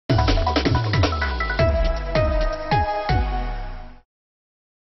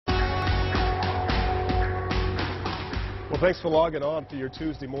Thanks for logging on for your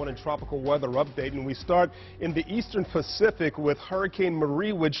Tuesday morning tropical weather update. And we start in the eastern Pacific with Hurricane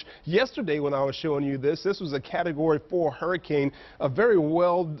Marie, which yesterday when I was showing you this was a Category 4 hurricane, a very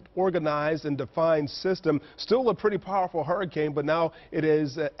well organized and defined system. Still a pretty powerful hurricane, but now it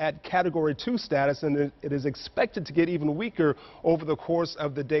is at Category 2 status, and it is expected to get even weaker over the course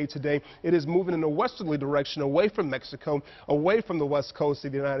of the day today. It is moving in a westerly direction away from Mexico, away from the west coast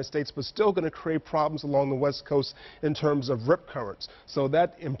of the United States, but still going to create problems along the west coast in terms of rip currents. So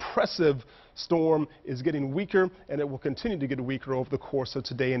that impressive storm is getting weaker, and it will continue to get weaker over the course of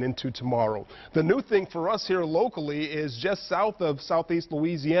today and into tomorrow. The new thing for us here locally is just south of southeast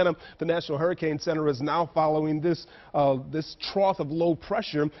Louisiana. The National Hurricane Center is now following this trough of low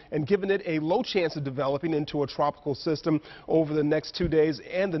pressure and giving it a low chance of developing into a tropical system over the next 2 days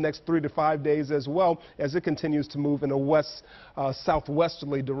and the next 3 to 5 days as well, as it continues to move in a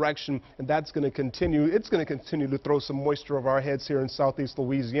southwesterly direction, and that's going to continue. It's going to continue to throw some moisture over our heads here in southeast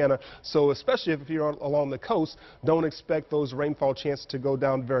Louisiana. So especially if you're along the coast, don't expect those rainfall chances to go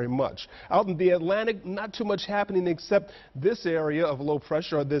down very much. Out in the Atlantic, not too much happening except this area of low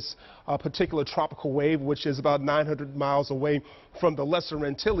pressure, or this particular tropical wave, which is about 900 miles away from the Lesser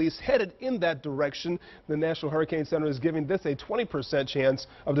Antilles, headed in that direction. The National Hurricane Center is giving this a 20% chance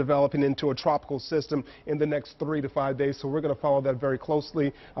of developing into a tropical system in the next 3 to 5 days. So we're going to follow that very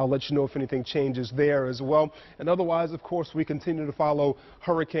closely. I'll let you know if anything changes there as well. And otherwise, of course, we continue to follow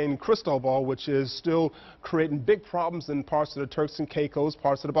Hurricane Cristobal, which is still creating big problems in parts of the Turks and Caicos,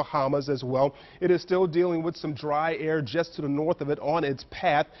 parts of the Bahamas as well. It is still dealing with some dry air just to the north of it on its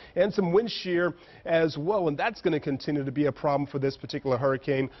path, and some wind shear as well, and that's going to continue to be a problem for this particular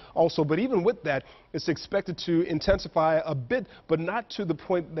hurricane also. But even with that, it's expected to intensify a bit, but not to the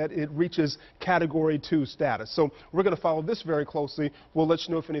point that it reaches Category 2 status. So we're going to follow this very closely. We'll let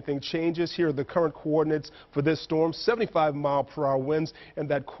you know if anything changes. Here are the current coordinates for this storm: 75-mile-per-hour winds, and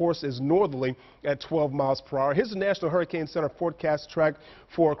that course is northerly at 12 miles per hour. Here's the National Hurricane Center forecast track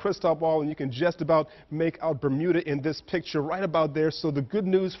for Cristobal, and you can just about make out Bermuda in this picture right about there. So the good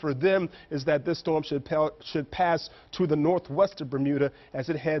news for them is that this storm should pass to the northwest of Bermuda as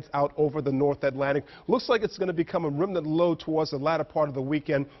it heads out over the North Atlantic. Looks like it's going to become a remnant low towards the latter part of the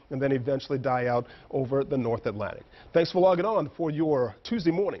weekend and then eventually die out over the North Atlantic. Thanks for logging on for your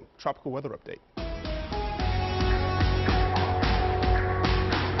Tuesday morning tropical weather update.